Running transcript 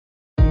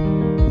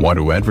Want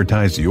to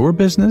advertise your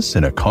business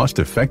in a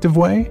cost-effective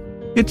way?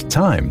 It's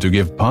time to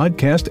give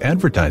podcast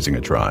advertising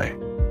a try.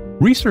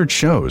 Research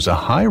shows a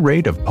high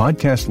rate of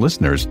podcast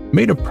listeners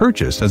made a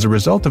purchase as a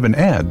result of an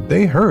ad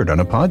they heard on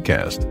a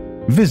podcast.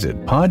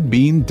 Visit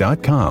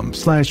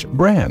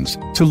podbean.com/brands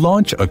to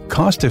launch a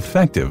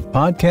cost-effective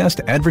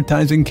podcast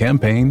advertising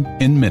campaign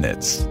in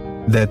minutes.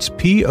 That's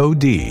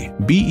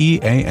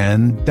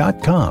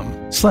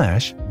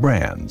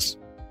podbean.com/brands.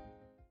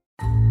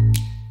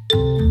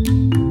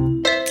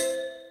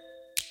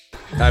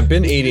 I've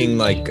been eating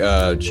like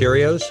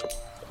Cheerios,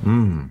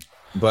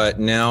 but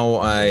now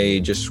I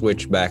just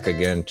switch back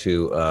again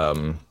to,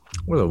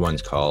 what are the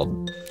ones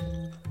called?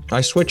 I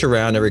switch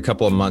around every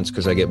couple of months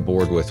because I get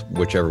bored with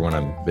whichever one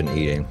I've been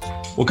eating.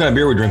 What kind of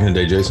beer are we drinking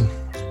today, Jason?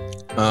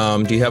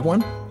 Do you have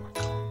one?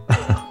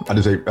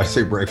 I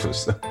say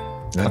breakfast.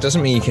 That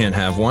doesn't mean you can't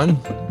have one.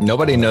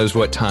 Nobody knows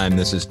what time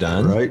this is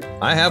done. Right.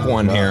 I have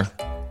one here.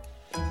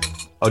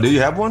 Oh, do you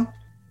have one?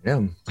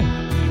 Yeah.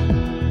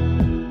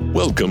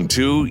 Welcome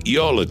to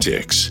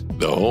Y'all-itics,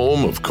 the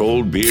home of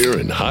cold beer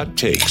and hot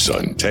takes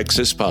on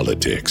Texas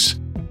politics.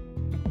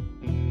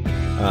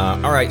 All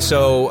right,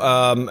 so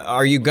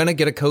are you going to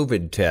get a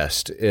COVID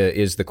test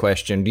is the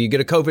question. Do you get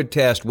a COVID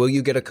test? Will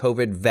you get a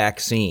COVID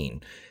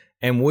vaccine?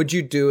 And would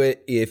you do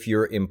it if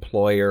your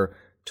employer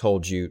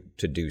told you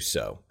to do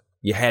so?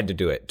 You had to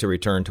do it to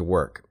return to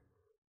work.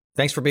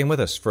 Thanks for being with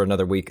us for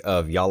another week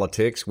of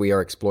Y'all-itics. We are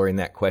exploring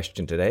that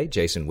question today.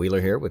 Jason Wheeler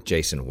here with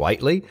Jason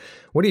Whiteley.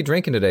 What are you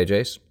drinking today,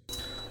 Jace?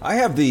 I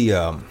have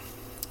the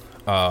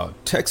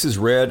Texas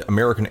Red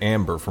American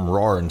Amber from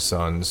Rahr &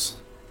 Sons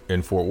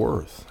in Fort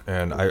Worth.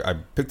 And I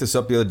picked this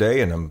up the other day,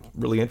 and I'm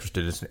really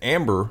interested. It's an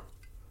amber,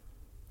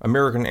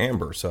 American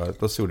Amber. So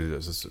let's see what it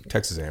is. It's a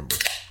Texas Amber.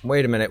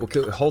 Wait a minute.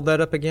 Hold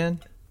that up again.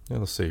 Yeah,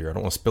 let's see here. I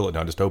don't want to spill it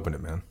now. Just open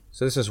it, man.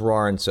 So this is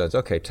Rahr & Sons.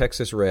 Okay,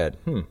 Texas Red.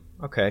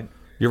 Okay.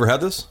 You ever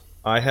had this?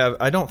 I have.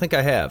 I don't think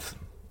I have.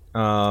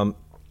 I'm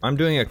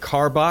doing a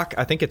Karbach.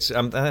 I think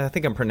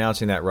I'm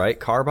pronouncing that right.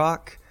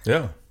 Karbach.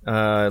 Yeah.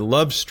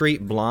 Love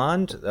Street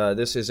Blonde.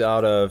 This is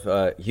out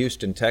of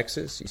Houston,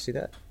 Texas. You see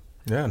that?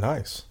 Yeah,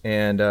 nice.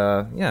 And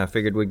I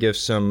figured we'd give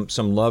some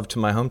love to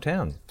my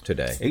hometown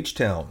today.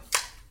 H-Town.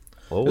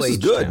 This is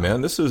good,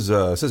 man. This is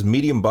it says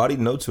medium bodied,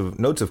 notes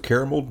of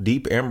caramel,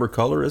 deep amber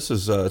color. This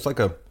is it's like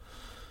a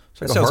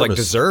sounds like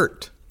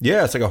dessert.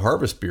 Yeah, it's like a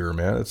harvest beer,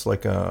 man. It's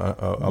like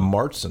a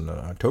March and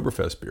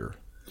Oktoberfest beer.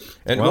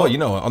 And well,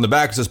 on the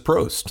back it says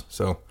Prost,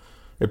 so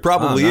it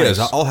probably is.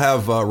 I'll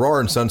have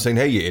Rahr & Sons saying,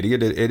 "Hey, you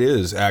idiot! It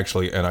is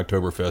actually an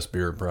Oktoberfest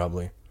beer,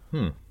 probably."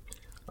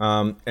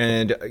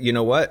 And you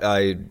know what?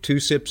 2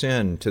 sips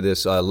into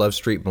this Love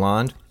Street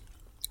Blonde.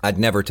 I'd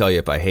never tell you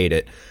if I hate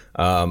it,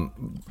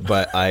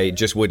 but I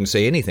just wouldn't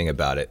say anything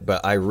about it.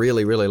 But I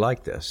really, really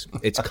like this.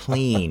 It's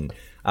clean.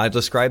 I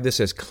describe this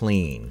as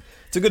clean.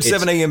 It's a good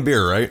 7 a.m.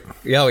 beer, right?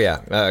 Oh,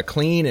 yeah.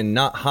 Clean and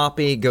not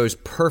hoppy. Goes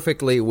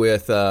perfectly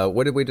with,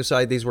 what did we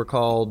decide these were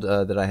called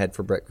that I had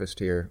for breakfast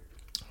here?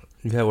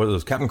 You had what are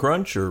those, Captain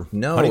Crunch or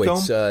No, honeycomb?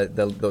 It's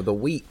the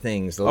wheat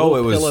things, the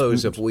little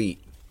pillows of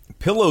wheat.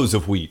 Pillows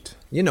of wheat.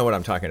 You know what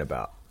I'm talking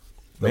about.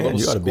 The Man,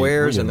 little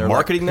squares and they're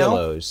marketing like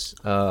pillows.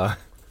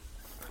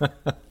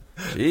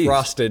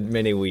 Frosted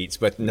mini wheats,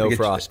 but no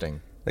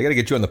frosting. They got to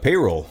get you on the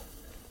payroll.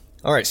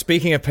 All right,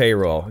 speaking of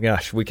payroll,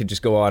 gosh, we could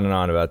just go on and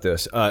on about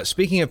this.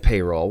 Speaking of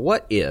payroll,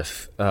 what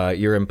if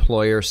your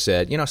employer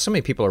said, so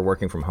many people are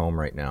working from home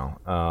right now,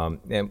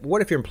 and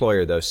what if your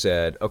employer, though,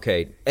 said,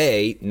 okay,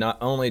 A, not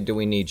only do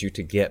we need you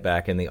to get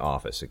back in the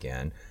office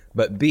again,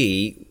 but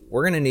B,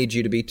 we're going to need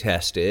you to be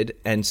tested,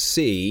 and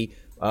C,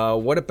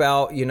 what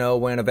about,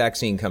 when a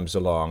vaccine comes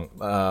along?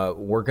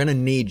 We're going to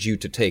need you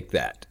to take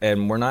that,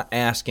 and we're not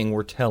asking,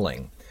 we're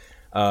telling.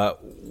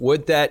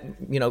 Would that,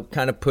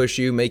 kind of push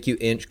you, make you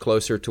inch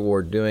closer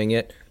toward doing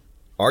it?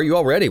 Are you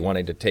already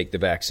wanting to take the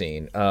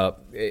vaccine?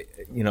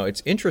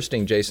 It's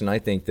interesting, Jason. I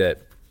think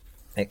that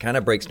it kind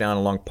of breaks down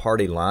along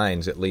party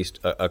lines, at least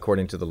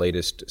according to the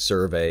latest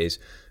surveys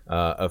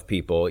of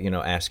people,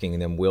 asking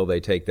them, will they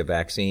take the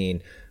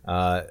vaccine?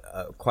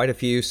 Quite a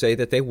few say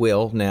that they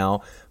will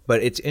now.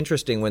 But it's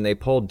interesting, when they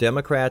polled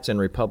Democrats and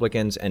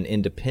Republicans and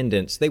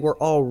independents, they were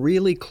all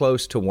really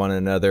close to one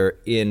another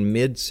in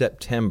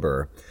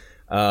mid-September.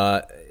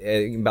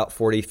 About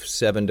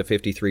 47 to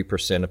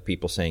 53% of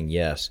people saying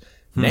yes.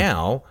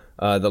 Now,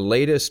 the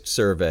latest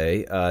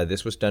survey,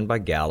 this was done by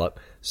Gallup,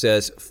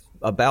 says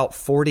about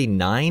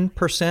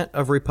 49%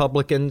 of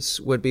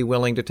Republicans would be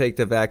willing to take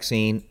the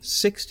vaccine,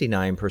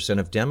 69%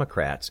 of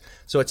Democrats.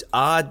 So it's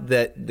odd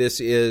that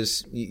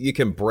you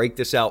can break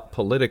this out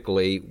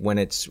politically when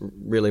it's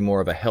really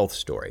more of a health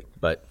story.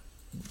 But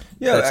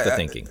that's the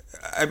thinking.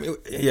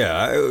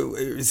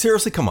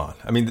 Seriously, come on.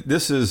 I mean,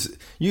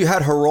 you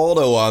had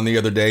Geraldo on the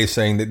other day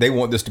saying that they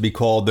want this to be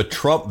called the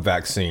Trump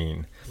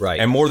vaccine. Right.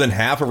 And more than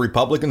half of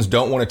Republicans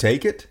don't want to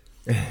take it.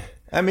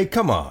 I mean,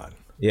 come on.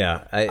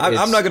 Yeah.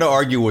 I'm not going to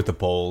argue with the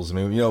polls. I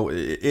mean,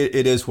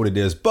 it is what it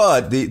is.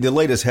 But the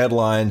latest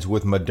headlines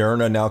with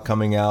Moderna now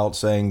coming out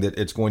saying that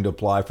it's going to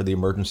apply for the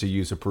emergency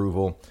use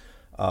approval.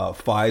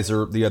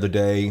 Pfizer the other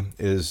day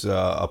is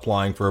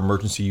applying for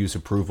emergency use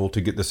approval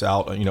to get this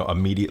out,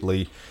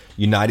 immediately.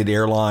 United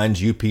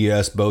Airlines,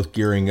 UPS, both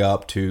gearing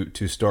up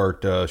to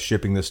start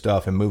shipping this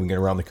stuff and moving it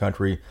around the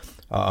country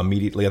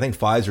immediately. I think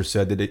Pfizer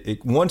said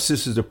that once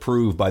this is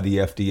approved by the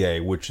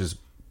FDA, which is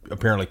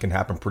apparently can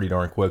happen pretty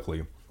darn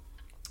quickly,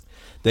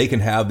 they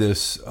can have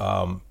this,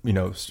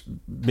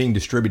 being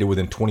distributed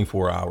within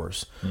 24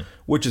 hours,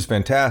 which is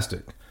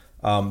fantastic.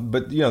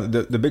 But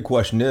the big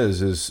question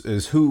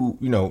is who,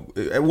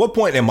 at what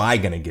point am I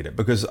going to get it?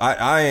 Because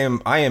I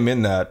am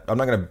in that. I'm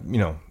not going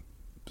to,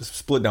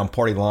 split down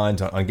party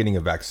lines on getting a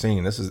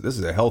vaccine. This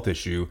is a health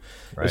issue.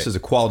 Right. This is a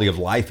quality of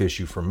life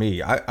issue for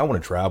me. I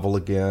want to travel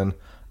again.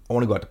 I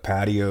want to go out to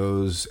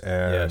patios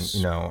and,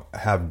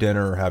 have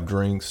dinner, have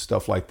drinks,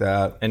 stuff like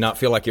that. And not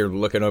feel like you're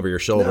looking over your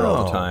shoulder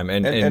all the time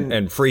and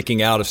freaking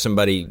out if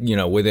somebody,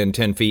 within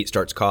 10 feet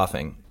starts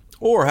coughing.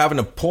 Or having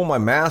to pull my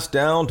mask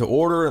down to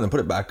order and then put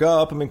it back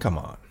up. I mean, come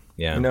on.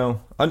 Yeah.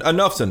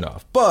 Enough's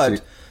enough.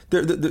 But,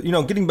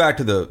 getting back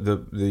to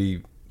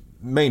the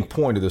main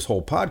point of this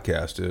whole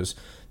podcast is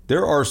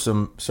there are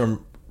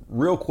some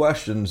real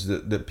questions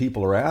that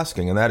people are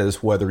asking, and that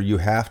is whether you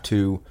have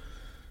to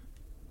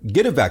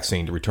get a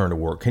vaccine to return to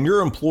work. Can your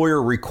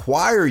employer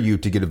require you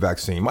to get a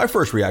vaccine? My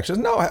first reaction is,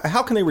 no,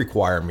 how can they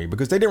require me?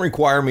 Because they didn't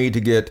require me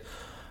to get,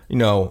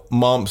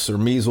 mumps or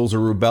measles or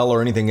rubella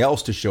or anything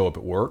else to show up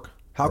at work.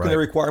 How can they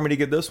require me to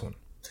get this one?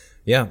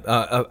 Yeah,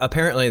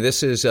 apparently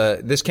this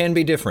can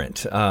be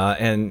different,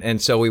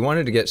 and so we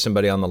wanted to get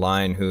somebody on the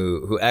line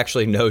who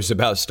actually knows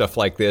about stuff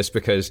like this,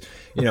 because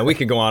we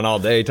could go on all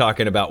day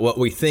talking about what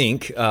we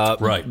think,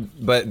 right?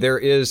 But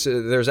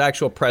there's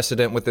actual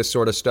precedent with this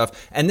sort of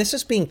stuff, and this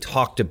is being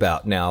talked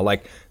about now.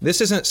 Like,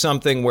 this isn't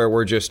something where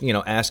we're just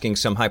asking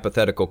some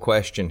hypothetical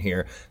question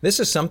here. This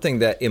is something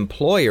that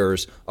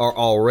employers are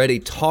already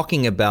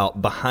talking about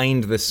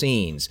behind the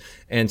scenes.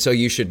 And so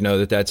you should know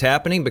that that's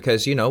happening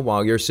because,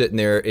 while you're sitting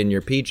there in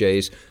your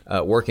PJs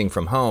working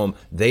from home,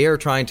 they are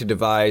trying to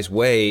devise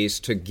ways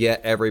to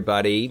get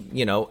everybody,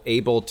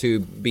 able to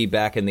be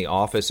back in the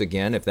office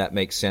again, if that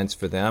makes sense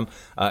for them.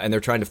 And they're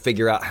trying to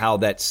figure out how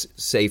that's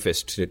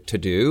safest to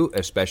do,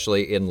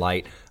 especially in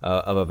light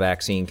of a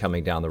vaccine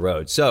coming down the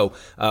road. So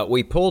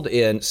we pulled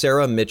in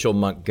Sarah Mitchell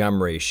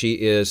Montgomery. She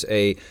is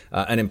a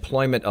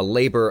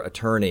labor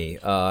attorney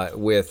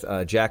with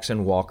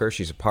Jackson Walker.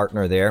 She's a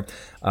partner there.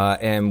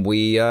 And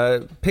we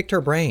picked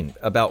her brain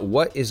about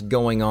what is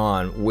going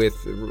on with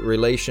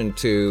relation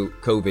to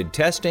COVID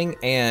testing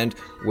and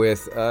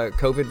with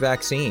COVID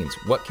vaccines.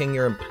 What can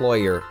your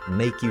employer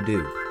make you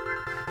do?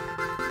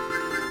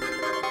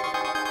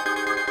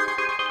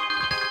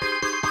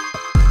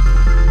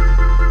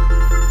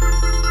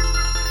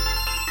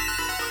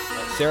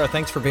 Sarah,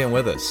 thanks for being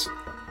with us.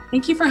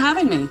 Thank you for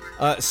having me.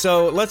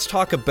 So let's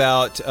talk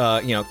about,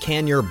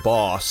 can your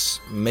boss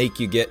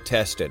make you get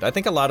tested? I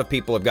think a lot of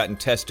people have gotten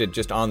tested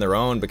just on their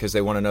own because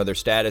they want to know their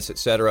status, et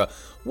cetera.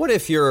 What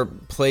if your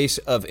place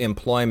of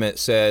employment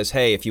says,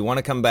 hey, if you want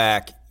to come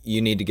back, you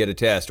need to get a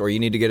test, or you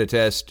need to get a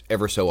test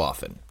ever so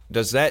often?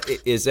 Is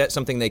that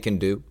something they can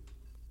do?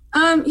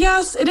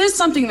 Yes, it is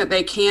something that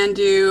they can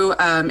do.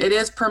 It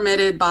is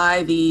permitted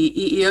by the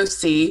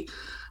EEOC.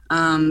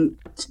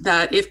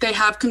 That if they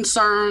have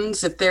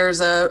concerns, if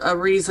there's a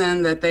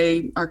reason that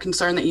they are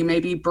concerned that you may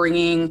be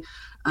bringing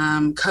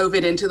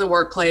COVID into the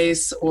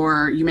workplace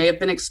or you may have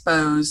been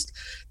exposed,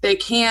 they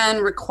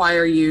can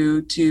require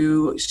you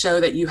to show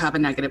that you have a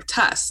negative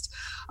test.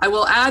 I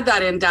will add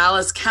that in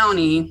Dallas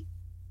County,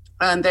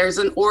 there's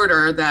an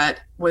order that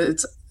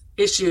was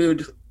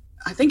issued,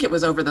 I think it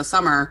was over the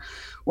summer,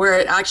 where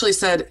it actually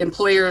said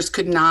employers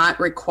could not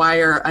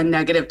require a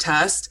negative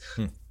test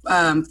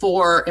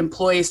for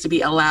employees to be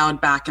allowed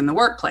back in the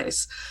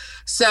workplace.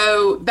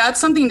 So that's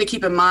something to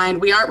keep in mind.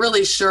 We aren't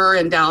really sure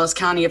in Dallas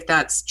County if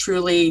that's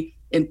truly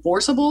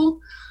enforceable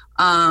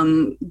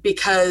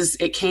because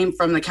it came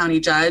from the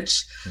county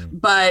judge,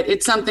 but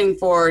it's something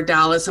for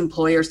Dallas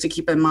employers to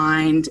keep in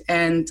mind.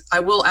 And I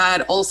will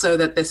add also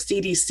that the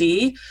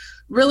CDC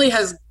really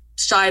has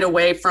shied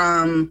away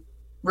from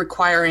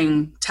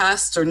requiring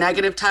tests or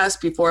negative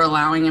tests before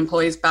allowing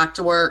employees back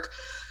to work.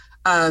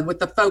 With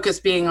the focus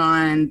being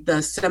on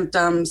the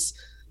symptoms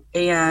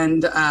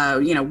and,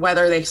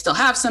 whether they still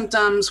have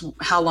symptoms,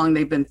 how long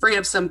they've been free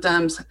of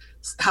symptoms,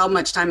 how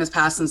much time has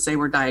passed since they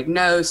were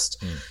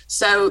diagnosed.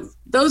 So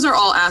those are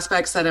all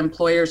aspects that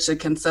employers should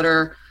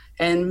consider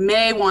and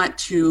may want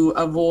to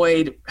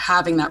avoid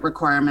having that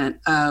requirement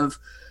of,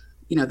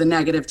 the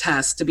negative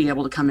test to be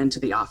able to come into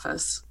the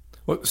office.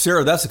 Well,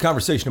 Sarah, that's the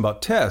conversation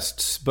about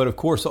tests, but of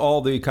course,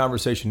 all the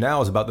conversation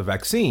now is about the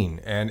vaccine,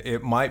 and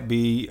it might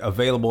be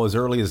available as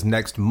early as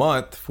next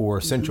month for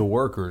essential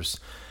workers.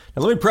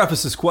 Now, let me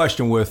preface this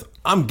question with,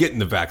 I'm getting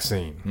the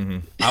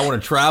vaccine. I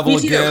want to travel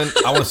again.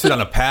 I want to sit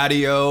on a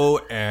patio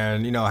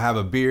and, have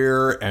a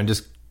beer and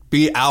just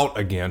be out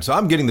again. So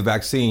I'm getting the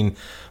vaccine.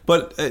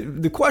 But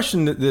the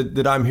question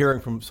that I'm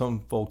hearing from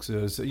some folks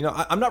is,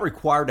 I'm not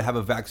required to have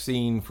a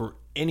vaccine for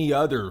any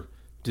other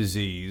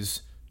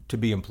disease to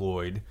be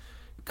employed.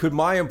 could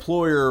my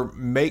employer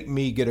make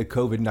me get a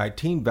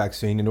COVID-19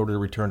 vaccine in order to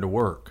return to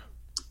work?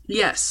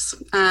 Yes.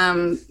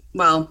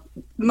 Well,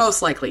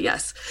 most likely,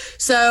 yes.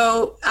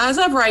 So as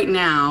of right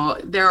now,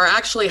 there are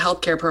actually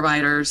healthcare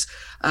providers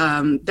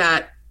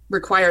that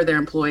require their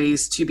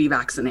employees to be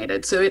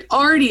vaccinated. So it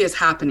already is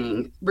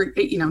happening,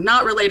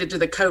 not related to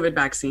the COVID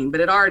vaccine, but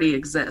it already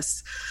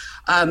exists.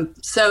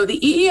 So the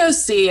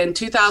EEOC in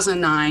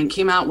 2009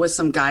 came out with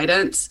some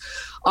guidance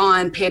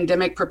on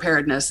pandemic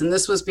preparedness. And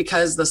this was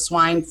because the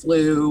swine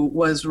flu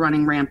was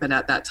running rampant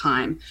at that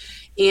time.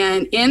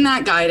 And in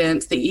that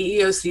guidance, the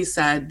EEOC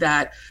said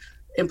that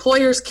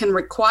employers can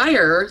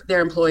require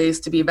their employees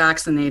to be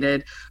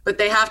vaccinated, but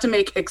they have to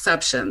make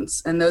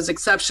exceptions. And those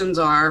exceptions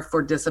are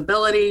for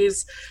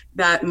disabilities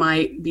that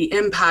might be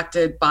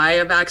impacted by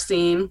a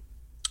vaccine,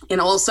 and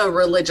also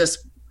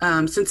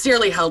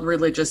sincerely held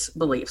religious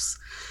beliefs.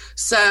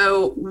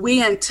 So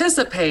we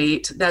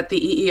anticipate that the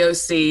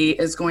EEOC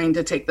is going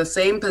to take the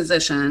same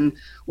position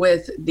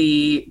with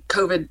the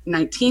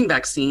COVID-19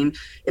 vaccine.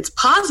 It's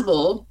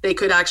possible they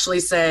could actually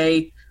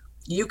say,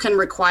 you can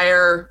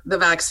require the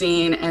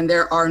vaccine and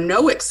there are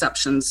no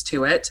exceptions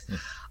to it.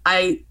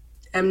 I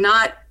am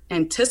not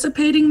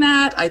anticipating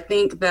that. I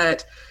think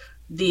that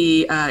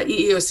the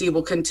EEOC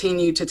will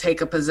continue to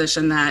take a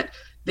position that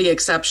the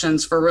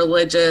exceptions for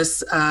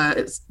religious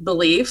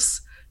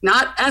beliefs,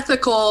 not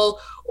ethical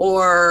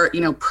or,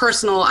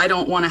 personal, I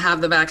don't want to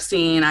have the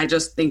vaccine, I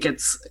just think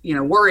it's,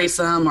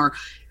 worrisome, or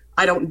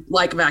I don't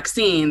like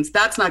vaccines,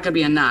 that's not going to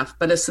be enough.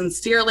 But a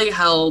sincerely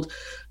held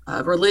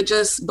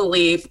religious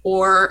belief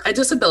or a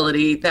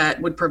disability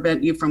that would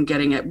prevent you from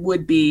getting it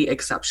would be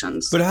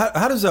exceptions. But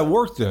how does that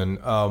work then?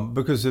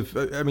 Because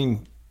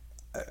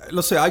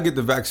let's say I get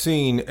the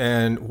vaccine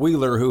and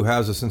Wheeler, who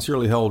has a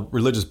sincerely held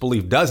religious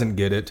belief, doesn't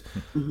get it.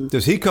 Mm-hmm.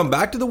 Does he come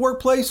back to the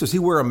workplace? Does he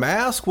wear a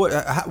mask? What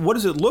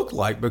does it look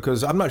like?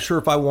 Because I'm not sure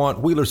if I want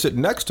Wheeler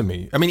sitting next to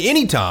me. I mean,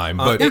 anytime,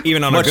 but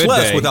even on much a good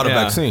less day, without a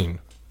vaccine.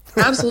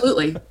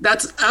 Absolutely.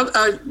 That's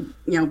a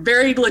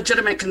very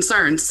legitimate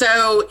concern.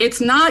 So it's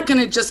not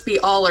going to just be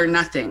all or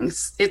nothing.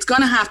 It's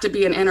going to have to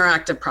be an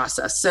interactive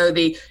process. So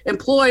the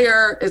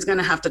employer is going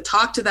to have to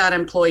talk to that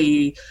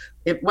employee,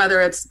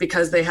 whether it's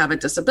because they have a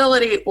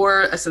disability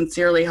or a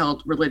sincerely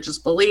held religious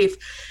belief,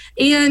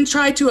 and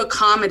try to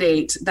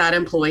accommodate that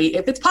employee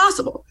if it's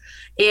possible.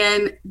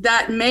 And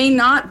that may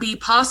not be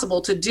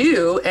possible to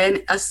do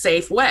in a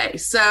safe way.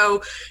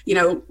 So,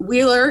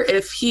 Wheeler,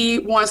 if he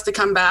wants to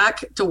come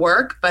back to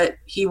work, but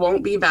he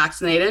won't be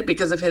vaccinated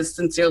because of his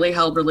sincerely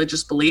held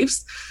religious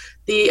beliefs,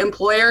 the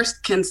employers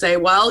can say,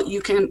 well,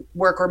 you can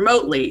work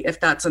remotely if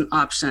that's an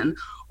option.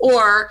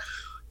 Or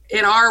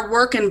in our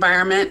work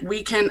environment,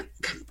 we can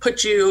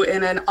put you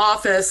in an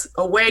office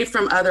away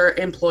from other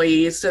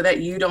employees so that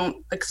you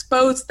don't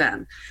expose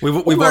them. We've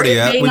already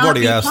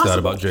asked that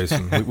about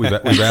Jason. We've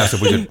asked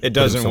if we could. It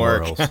doesn't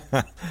work.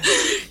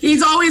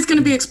 He's always going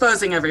to be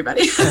exposing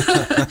everybody.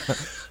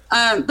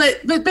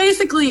 But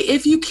basically,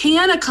 if you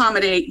can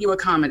accommodate, you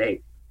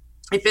accommodate.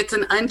 If it's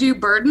an undue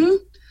burden,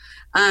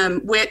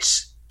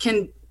 which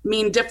can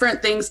mean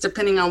different things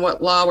depending on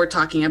what law we're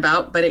talking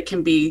about, but it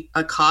can be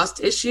a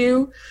cost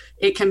issue.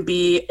 It can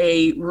be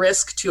a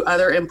risk to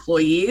other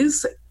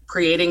employees,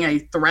 creating a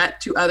threat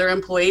to other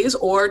employees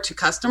or to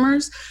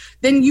customers,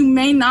 then you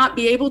may not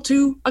be able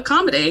to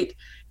accommodate.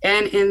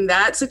 And in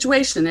that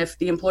situation, if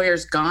the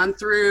employer's gone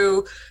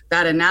through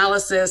that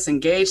analysis,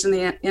 engaged in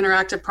the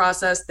interactive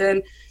process,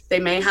 then they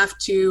may have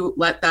to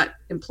let that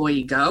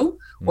employee go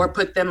or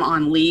put them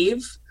on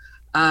leave,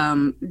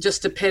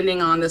 just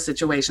depending on the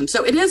situation.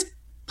 So it is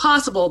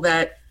possible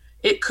that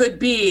it could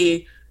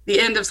be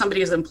the end of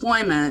somebody's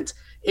employment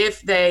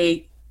if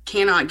they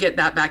cannot get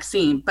that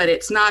vaccine, but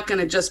it's not going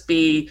to just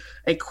be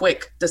a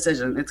quick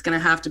decision. It's going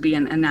to have to be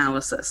an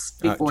analysis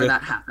before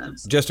that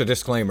happens. Just a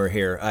disclaimer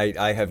here.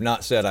 I have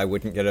not said I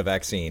wouldn't get a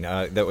vaccine.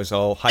 That was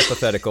all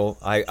hypothetical.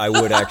 I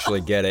would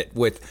actually get it,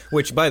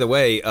 which, by the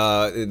way,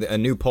 a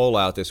new poll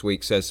out this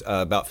week says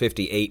about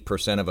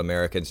 58% of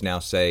Americans now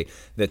say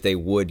that they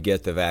would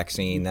get the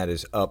vaccine. That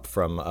is up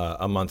from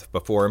a month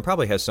before, and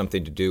probably has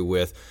something to do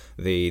with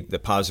the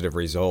positive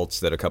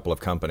results that a couple of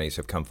companies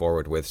have come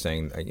forward with,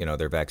 saying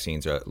their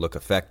vaccines look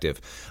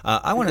effective.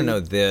 I want to know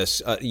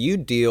this. You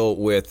deal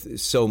with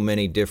so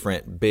many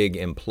different big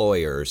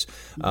employers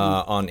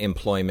on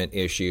employment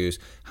issues.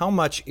 How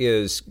much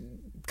is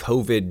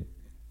COVID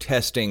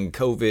testing,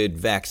 COVID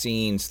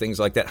vaccines, things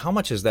like that, how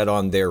much is that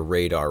on their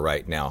radar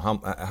right now?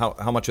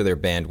 How much of their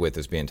bandwidth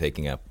is being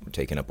taken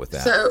up with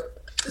that?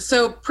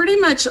 So pretty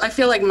much I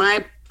feel like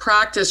my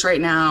practice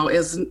right now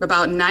is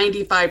about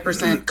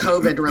 95%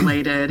 COVID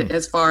related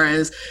as far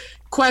as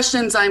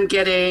questions I'm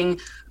getting.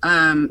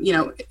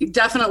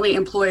 Definitely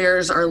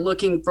employers are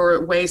looking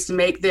for ways to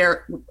make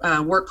their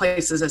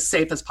workplaces as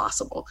safe as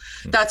possible.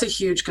 That's a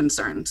huge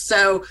concern.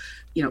 So,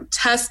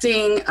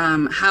 testing,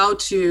 how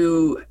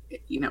to,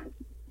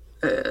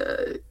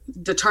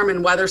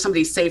 determine whether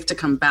somebody's safe to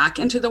come back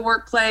into the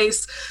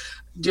workplace,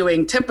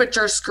 doing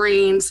temperature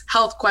screens,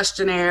 health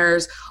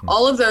questionnaires,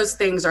 all of those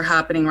things are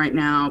happening right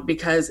now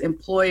because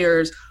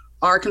employers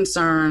are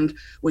concerned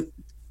with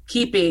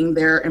keeping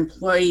their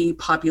employee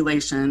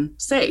population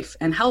safe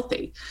and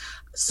healthy.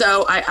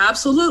 So I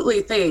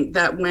absolutely think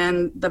that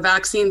when the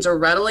vaccines are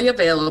readily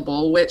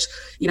available, which,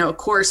 of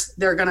course,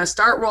 they're going to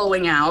start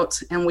rolling out,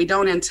 and we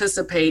don't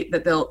anticipate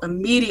that they'll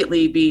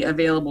immediately be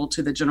available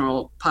to the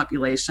general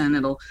population.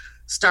 It'll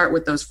start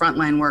with those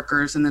frontline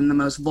workers and then the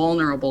most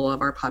vulnerable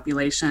of our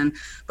population.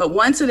 But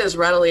once it is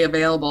readily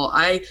available,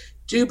 I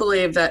do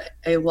believe that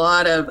a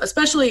lot of,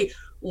 especially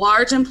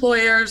large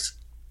employers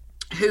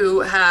who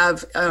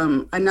have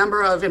a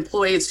number of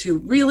employees who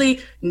really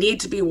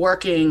need to be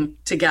working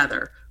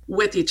together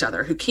with each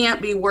other, who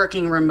can't be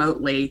working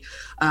remotely,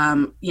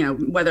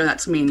 whether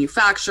that's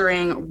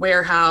manufacturing,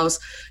 warehouse,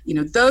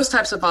 those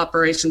types of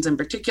operations in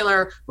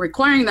particular,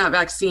 requiring that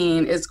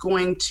vaccine is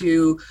going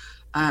to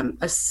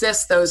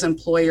assist those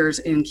employers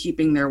in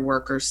keeping their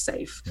workers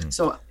safe.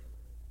 So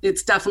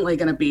it's definitely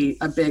going to be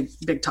a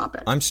big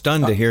topic. I'm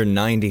stunned to hear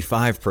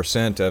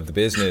 95% of the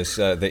business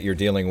that you're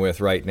dealing with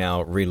right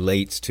now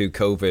relates to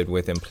COVID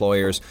with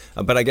employers.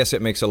 But I guess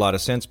it makes a lot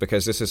of sense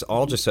because this is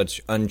all just such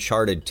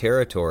uncharted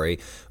territory.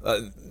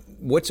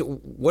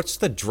 What's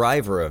the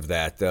driver of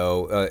that,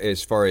 though,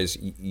 as far as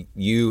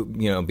you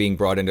being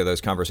brought into those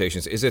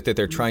conversations? Is it that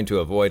they're trying to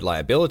avoid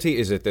liability?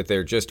 Is it that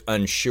they're just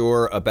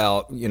unsure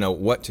about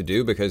what to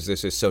do because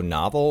this is so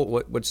novel?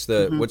 What's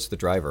the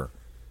driver?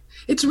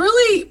 It's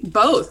really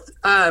both.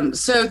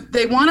 So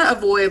they want to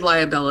avoid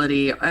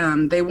liability.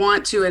 They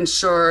want to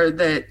ensure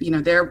that,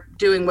 they're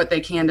doing what they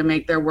can to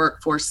make their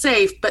workforce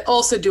safe, but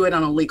also do it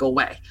on a legal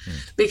way.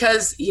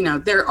 Because,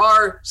 there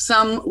are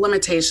some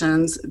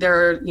limitations.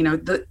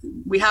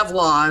 We have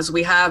laws.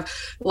 We have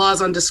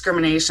laws on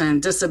discrimination,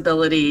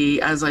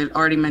 disability, as I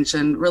already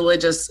mentioned,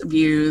 religious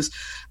views.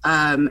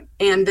 And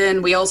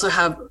then we also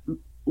have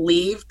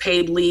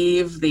paid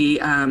leave, the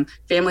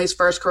Families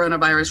First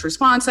Coronavirus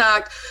Response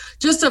Act,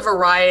 just a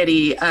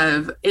variety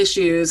of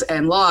issues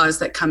and laws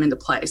that come into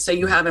play. So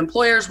you have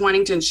employers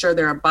wanting to ensure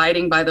they're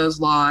abiding by those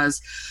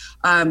laws,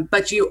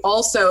 but you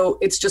also,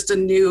 it's just a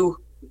new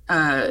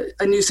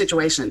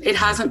situation. It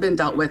hasn't been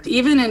dealt with.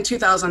 Even in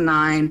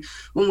 2009,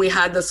 when we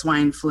had the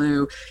swine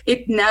flu,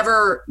 it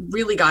never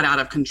really got out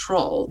of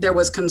control. There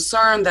was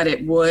concern that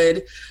it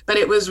would, but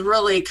it was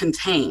really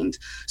contained.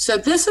 So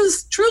this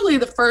is truly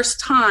the first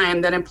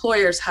time that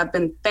employers have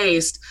been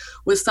faced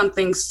with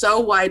something so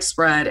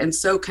widespread and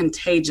so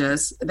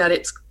contagious that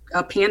it's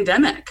a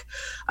pandemic.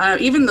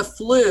 Even the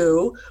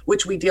flu,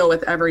 which we deal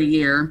with every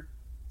year,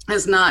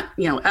 has not,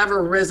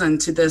 ever risen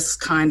to this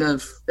kind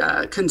of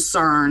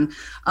concern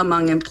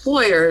among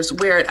employers,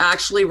 where it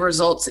actually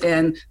results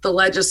in the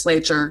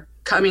legislature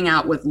coming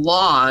out with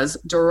laws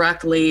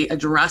directly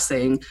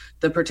addressing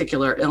the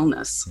particular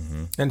illness.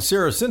 And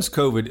Sarah, since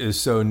COVID is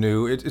so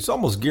new, it's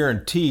almost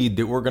guaranteed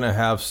that we're going to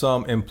have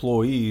some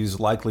employees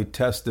likely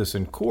test this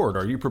in court.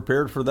 Are you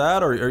prepared for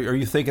that, or are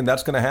you thinking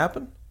that's going to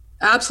happen?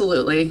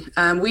 Absolutely.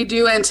 We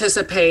do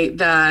anticipate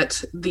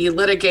that the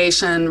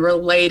litigation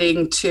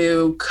relating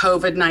to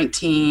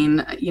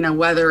COVID-19,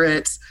 whether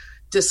it's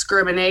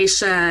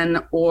discrimination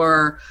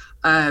or,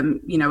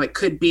 it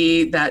could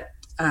be that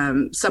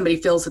somebody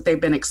feels that they've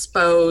been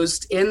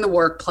exposed in the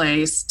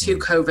workplace to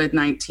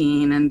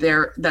COVID-19 and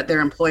that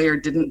their employer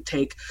didn't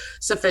take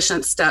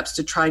sufficient steps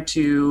to try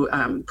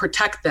to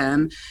protect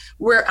them,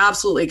 we're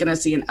absolutely going to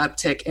see an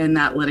uptick in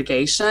that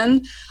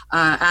litigation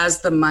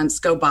as the months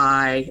go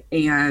by.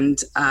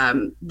 And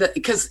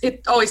because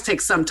it always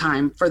takes some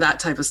time for that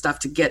type of stuff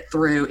to get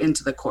through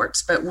into the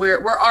courts. But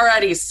we're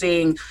already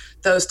seeing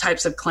those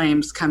types of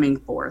claims coming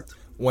forth.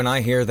 When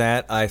I hear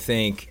that, I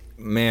think,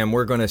 man,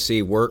 we're going to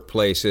see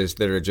workplaces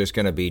that are just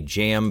going to be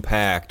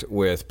jam-packed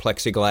with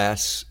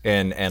plexiglass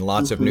and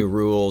lots of new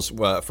rules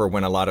for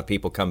when a lot of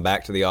people come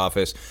back to the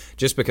office,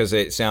 just because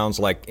it sounds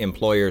like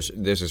employers,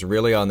 this is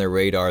really on their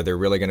radar. They're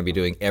really going to be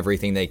doing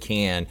everything they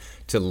can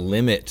to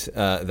limit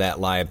that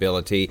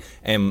liability.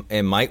 And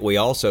might we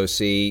also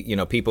see,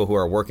 people who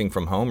are working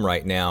from home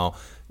right now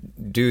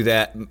do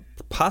that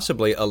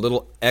possibly a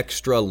little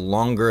extra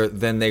longer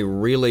than they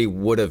really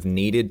would have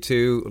needed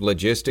to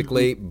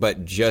logistically,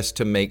 but just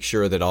to make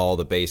sure that all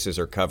the bases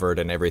are covered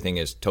and everything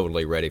is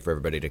totally ready for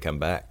everybody to come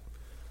back.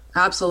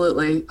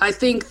 Absolutely. I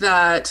think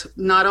that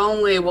not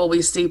only will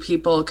we see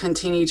people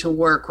continue to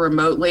work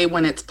remotely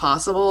when it's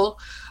possible,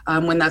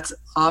 when that's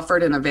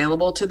offered and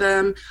available to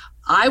them,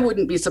 I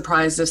wouldn't be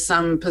surprised if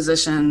some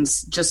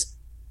positions just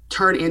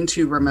turn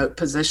into remote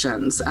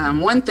positions.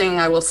 One thing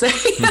I will say,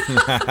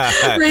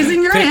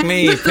 raising your hand.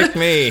 Pick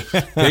me.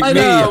 I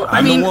know.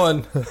 I'm the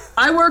one.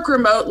 I work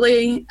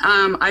remotely.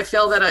 I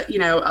feel that,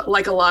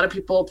 like a lot of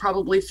people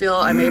probably feel,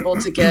 I'm able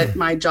to get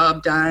my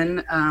job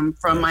done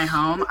from my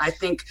home. I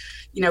think,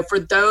 for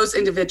those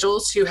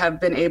individuals who have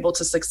been able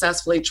to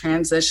successfully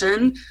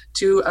transition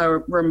to a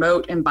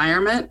remote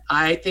environment,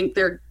 I think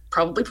they're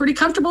probably pretty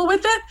comfortable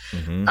with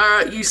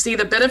it. You see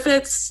the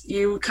benefits,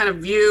 you kind of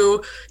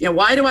view,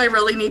 why do I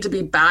really need to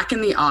be back in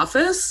the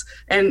office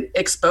and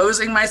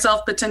exposing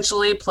myself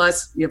potentially?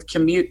 Plus you have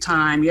commute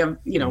time, you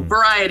have,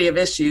 variety of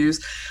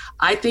issues.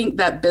 I think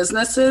that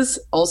businesses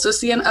also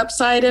see an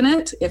upside in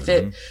it. If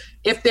it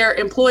if their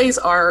employees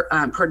are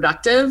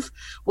productive,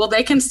 well,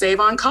 they can save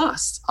on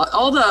costs.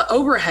 All the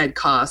overhead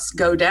costs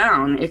go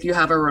down if you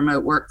have a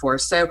remote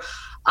workforce. So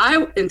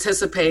I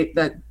anticipate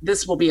that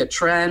this will be a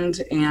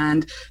trend.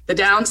 And the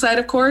downside,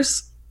 of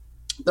course,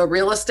 the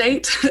real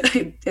estate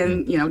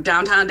in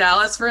downtown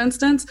Dallas, for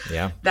instance,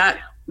 that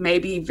may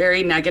be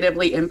very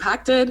negatively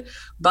impacted.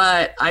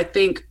 But I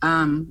think,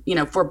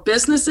 for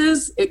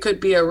businesses, it could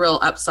be a real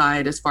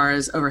upside as far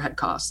as overhead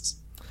costs.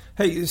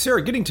 Hey,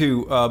 Sarah, getting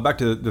to back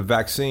to the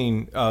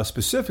vaccine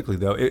specifically,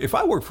 though, if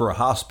I work for a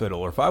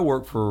hospital or if I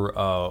work for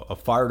a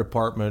fire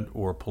department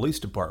or a police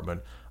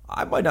department,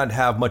 I might not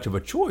have much of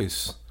a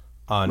choice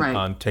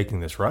on taking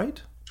this,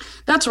 right?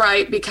 That's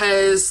right,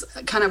 because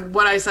kind of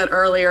what I said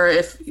earlier,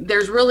 if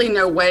there's really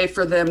no way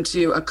for them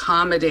to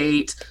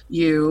accommodate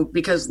you,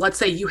 because let's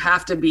say you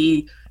have to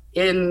be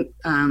in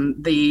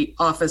the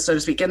office, so to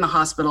speak, in the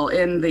hospital,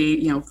 in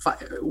the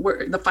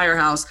the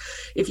firehouse.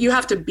 If you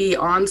have to be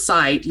on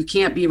site, you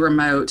can't be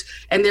remote,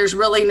 and there's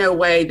really no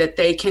way that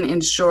they can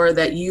ensure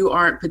that you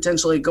aren't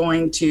potentially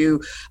going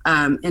to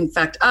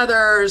infect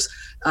others.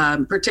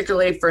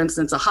 Particularly, for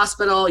instance, a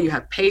hospital, you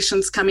have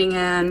patients coming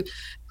in.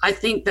 I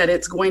think that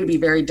it's going to be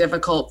very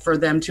difficult for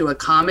them to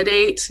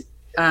accommodate.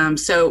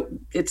 So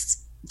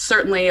it's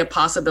certainly a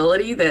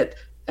possibility that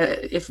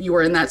if you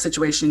were in that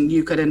situation,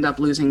 you could end up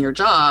losing your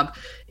job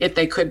if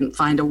they couldn't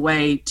find a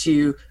way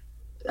to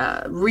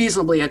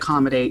reasonably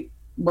accommodate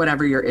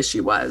whatever your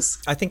issue was.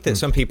 I think that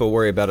some people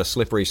worry about a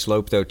slippery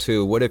slope, though,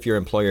 too. What if your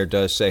employer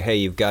does say, hey,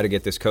 you've got to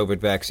get this COVID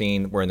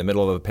vaccine. We're in the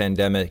middle of a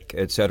pandemic,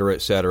 et cetera,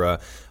 et cetera.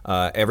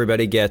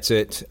 Everybody gets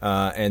it.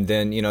 And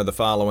then, the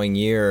following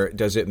year,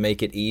 does it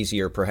make it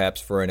easier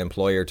perhaps for an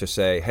employer to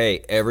say,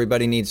 hey,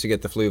 everybody needs to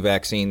get the flu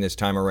vaccine this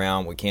time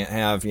around. We can't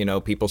have,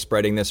 people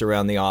spreading this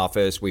around the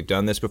office. We've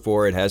done this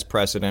before. It has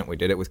precedent. We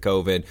did it with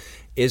COVID.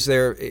 Is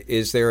there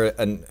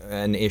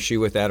an issue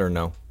with that or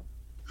no?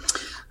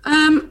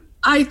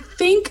 I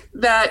think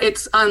that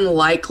it's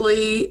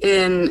unlikely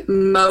in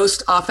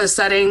most office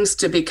settings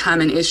to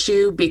become an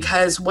issue,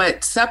 because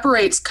what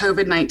separates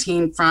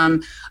COVID-19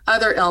 from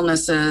other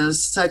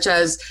illnesses, such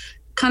as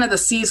kind of the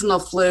seasonal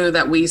flu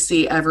that we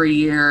see every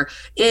year,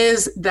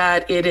 is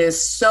that it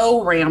is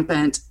so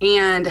rampant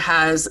and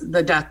has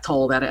the death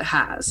toll that it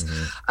has.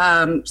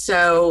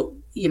 So,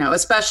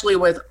 especially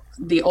with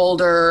the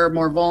older,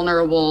 more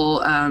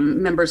vulnerable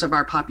members of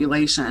our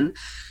population.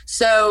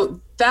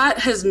 So that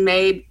has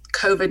made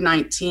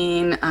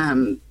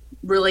COVID-19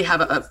 really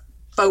have a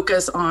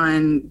focus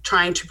on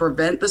trying to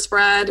prevent the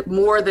spread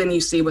more than you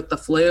see with the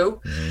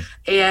flu.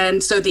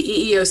 And so the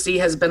EEOC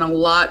has been a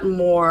lot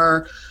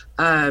more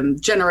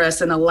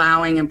generous in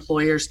allowing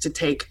employers to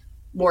take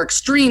more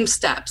extreme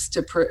steps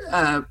to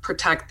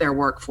protect their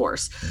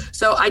workforce.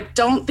 So I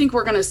don't think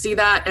we're going to see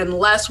that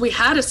unless we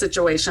had a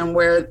situation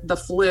where the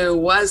flu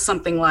was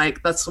something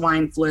like the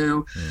swine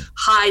flu,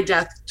 high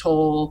death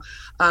toll,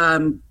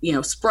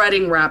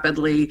 spreading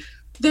rapidly.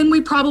 Then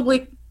we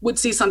probably would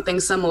see something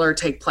similar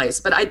take place.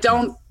 But I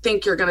don't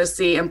think you're going to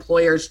see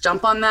employers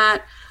jump on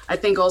that. I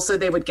think also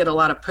they would get a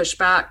lot of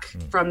pushback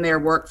from their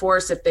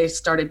workforce if they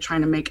started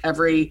trying to make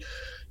every,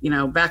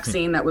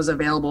 vaccine that was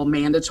available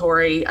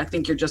mandatory. I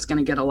think you're just going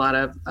to get a lot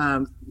of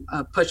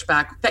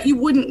pushback that you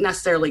wouldn't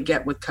necessarily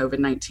get with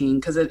COVID-19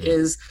 because it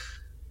is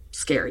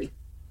scary.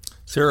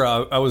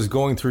 Sarah, I was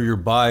going through your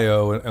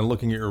bio and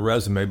looking at your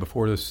resume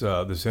before this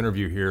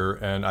interview here,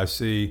 and I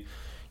see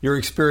your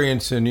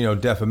experience in,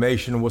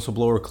 defamation,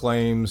 whistleblower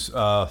claims,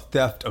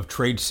 theft of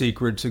trade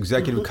secrets,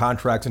 executive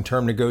contracts, and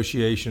term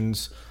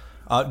negotiations.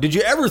 Did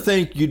you ever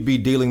think you'd be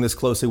dealing this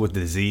closely with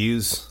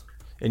disease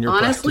in your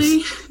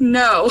Honestly, practice?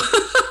 No.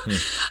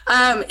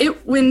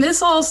 When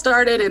this all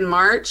started in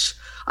March,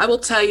 I will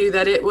tell you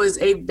that it was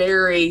a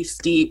very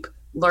steep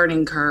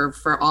learning curve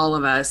for all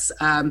of us.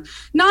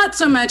 Not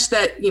so much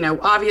that,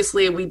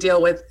 obviously we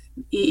deal with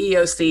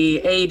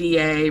EEOC,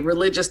 ADA,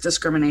 religious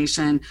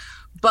discrimination,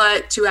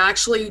 but to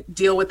actually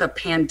deal with a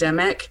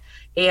pandemic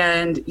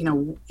and,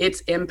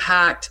 its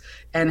impact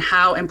and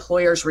how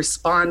employers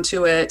respond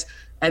to it.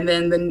 And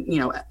then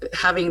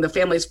having the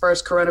Families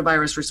First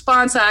Coronavirus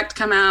Response Act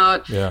come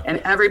out, and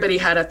everybody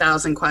had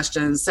 1,000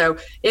 questions. So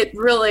it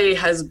really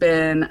has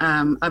been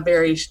a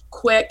very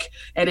quick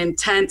and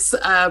intense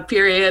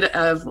period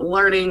of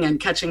learning and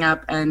catching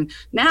up. And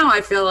now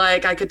I feel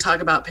like I could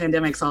talk about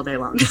pandemics all day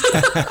long.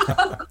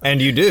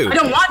 And you do. I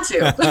don't want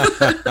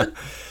to.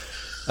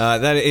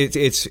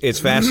 It's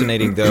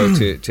fascinating though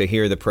to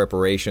hear the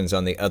preparations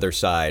on the other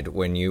side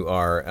when you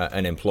are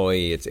an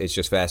employee. It's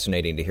just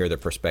fascinating to hear the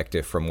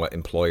perspective from what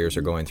employers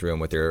are going through and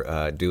what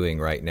they're doing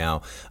right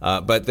now.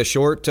 But the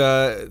short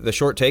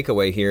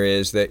takeaway here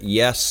is that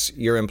yes,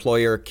 your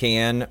employer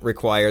can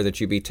require that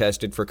you be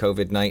tested for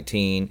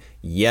COVID-19.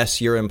 Yes,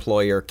 your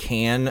employer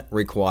can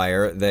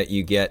require that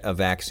you get a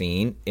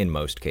vaccine in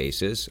most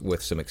cases,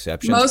 with some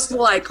exceptions. Most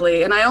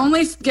likely. And I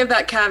only give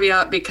that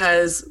caveat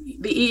because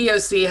the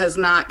EEOC has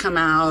not come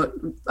out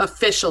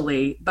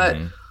officially, but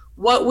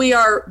what we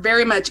are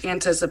very much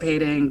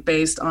anticipating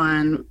based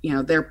on,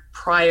 their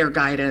prior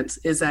guidance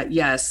is that,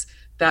 yes,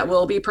 that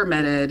will be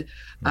permitted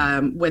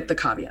with the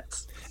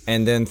caveats.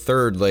 And then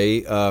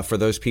thirdly, for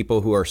those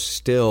people who are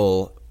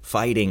still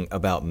fighting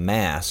about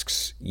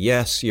masks,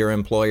 yes, your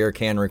employer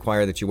can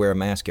require that you wear a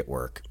mask at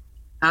work.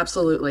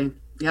 Absolutely.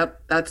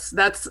 Yep.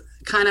 That's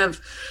kind of,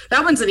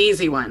 that one's an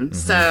easy one.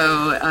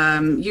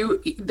 Mm-hmm.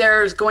 So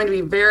there's going to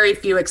be very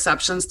few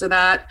exceptions to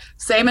that.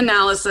 Same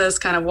analysis,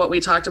 kind of what we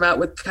talked about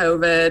with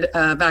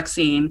COVID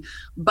vaccine,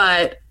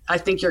 but I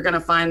think you're going to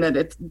find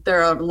that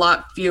there are a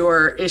lot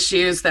fewer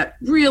issues that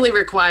really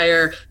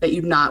require that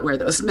you not wear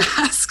those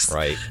masks.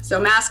 Right. So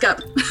mask up.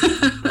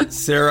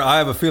 Sarah, I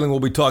have a feeling we'll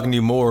be talking to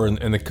you more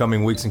in the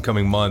coming weeks and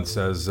coming months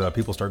as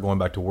people start going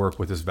back to work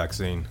with this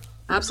vaccine.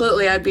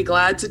 Absolutely. I'd be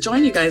glad to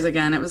join you guys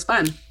again. It was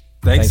fun.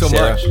 Thanks so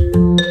Sarah. much.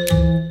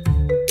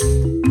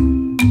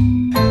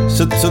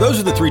 So those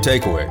are the three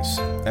takeaways.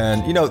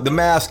 And, the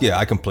mask,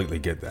 I completely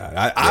get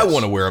that. I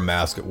want to wear a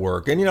mask at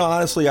work. And,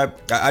 honestly,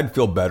 I'd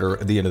feel better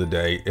at the end of the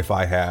day if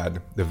I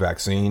had the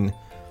vaccine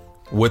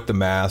with the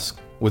mask,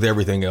 with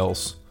everything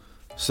else.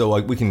 So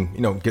we can,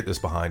 get this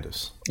behind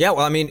us. Yeah,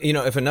 well, I mean,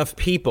 if enough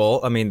people,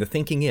 the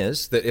thinking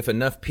is that if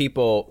enough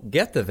people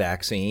get the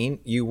vaccine,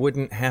 you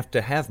wouldn't have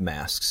to have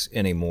masks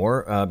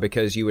anymore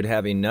because you would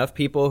have enough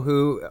people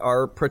who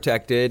are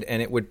protected,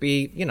 and it would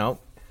be,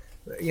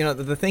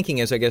 the thinking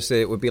is, I guess,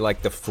 that it would be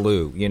like the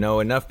flu.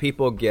 Enough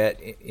people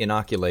get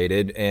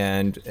inoculated,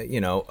 and,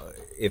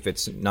 if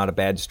it's not a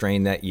bad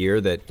strain that year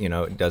that,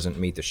 it doesn't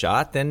meet the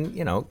shot, then,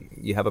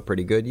 you have a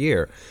pretty good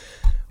year.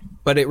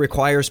 But it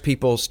requires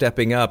people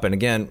stepping up. And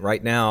again,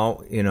 right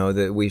now,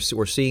 that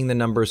we're seeing the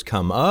numbers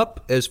come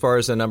up as far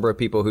as the number of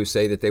people who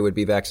say that they would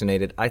be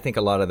vaccinated. I think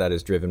a lot of that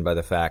is driven by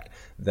the fact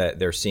that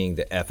they're seeing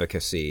the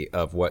efficacy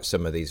of what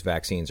some of these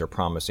vaccines are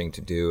promising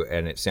to do.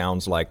 And it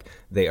sounds like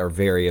they are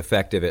very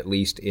effective, at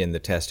least in the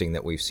testing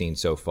that we've seen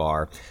so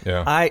far.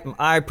 Yeah.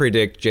 I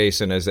predict,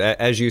 Jason,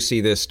 as you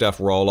see this stuff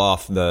roll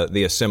off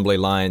the assembly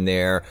line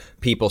there,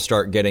 people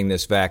start getting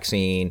this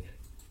vaccine,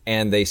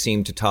 and they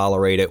seem to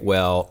tolerate it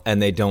well, and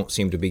they don't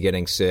seem to be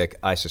getting sick.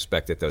 I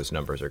suspect that those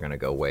numbers are going to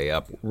go way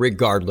up,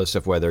 regardless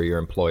of whether your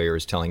employer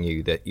is telling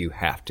you that you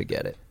have to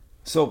get it.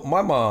 So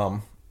my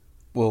mom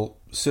will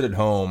sit at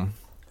home,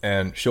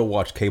 and she'll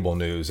watch cable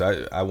news.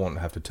 I won't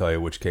have to tell you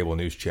which cable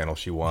news channel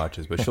she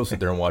watches, but she'll sit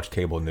there and watch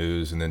cable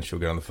news, and then she'll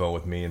get on the phone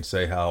with me and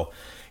say how,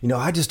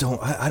 I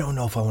don't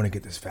know if I want to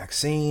get this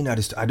vaccine. I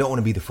don't want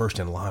to be the first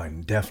in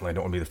line. Definitely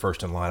don't want to be the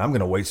first in line. I'm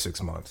going to wait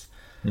 6 months.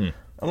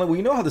 I'm like, well,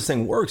 you know how this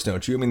thing works,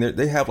 don't you? I mean,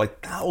 they have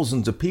like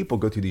thousands of people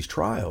go through these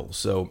trials.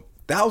 So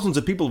thousands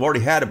of people have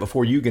already had it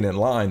before you get in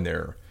line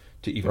there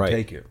to even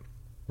take it.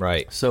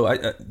 Right. So I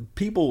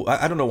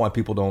don't know why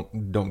people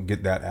don't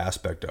get that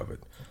aspect of it.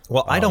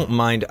 Well, I don't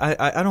mind.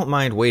 I don't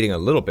mind waiting a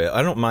little bit.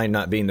 I don't mind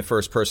not being the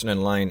first person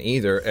in line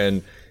either.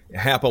 And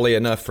happily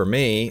enough for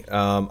me,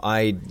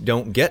 I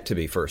don't get to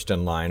be first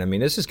in line. I mean,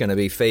 this is going to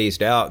be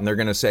phased out, and they're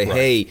going to say,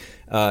 hey,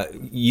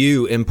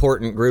 you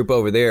important group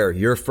over there,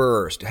 you're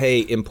first.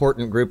 Hey,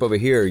 important group over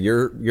here,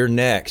 you're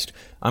next.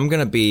 I'm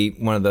going to be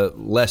one of the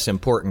less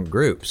important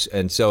groups,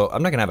 and so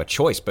I'm not going to have a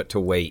choice but to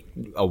wait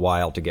a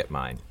while to get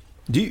mine.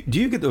 Do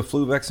you get the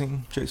flu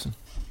vaccine, Jason?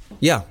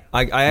 Yeah,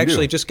 I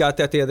actually just got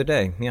that the other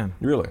day. Yeah.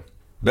 Really?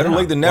 Better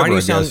late than never, I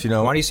guess.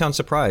 Why do you sound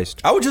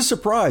surprised? I was just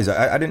surprised.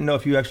 I didn't know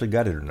if you actually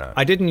got it or not.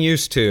 I didn't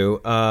used to,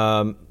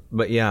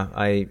 but yeah,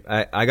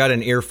 I got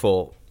an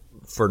earful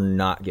for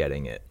not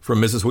getting it.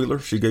 From Mrs. Wheeler?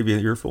 She gave you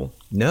an earful?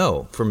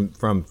 No,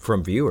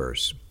 from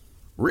viewers.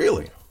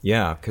 Really?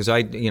 Yeah, because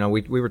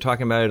we were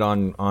talking about it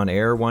on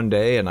air one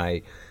day, and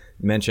I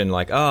mentioned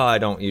like, I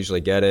don't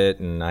usually get it,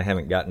 and I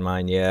haven't gotten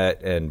mine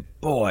yet, and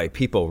boy,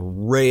 people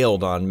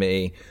railed on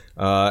me.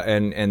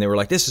 And they were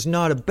like, this is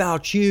not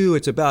about you.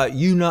 It's about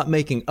you not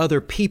making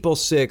other people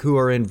sick who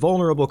are in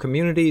vulnerable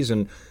communities.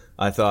 And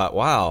I thought,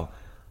 wow,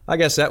 I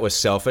guess that was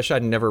selfish.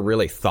 I'd never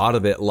really thought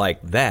of it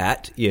like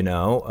that,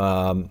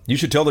 You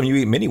should tell them you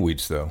eat mini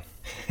wheats, though.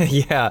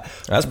 Yeah.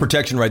 That's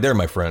protection right there,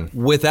 my friend.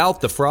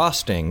 Without the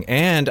frosting.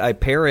 And I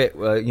pair it,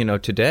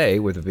 today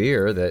with a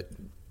beer that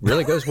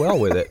really goes well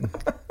with it.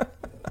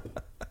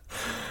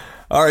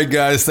 All right,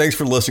 guys. Thanks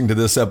for listening to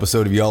this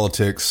episode of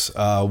Politics.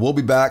 We'll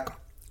be back.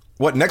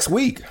 What, next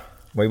week?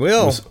 We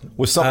will.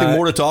 With something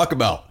more to talk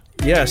about.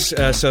 Yes.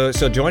 So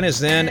join us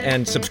then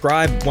and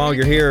subscribe while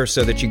you're here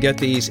so that you get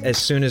these as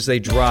soon as they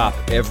drop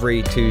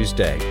every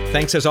Tuesday.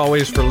 Thanks as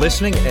always for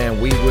listening,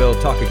 and we will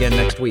talk again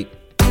next week.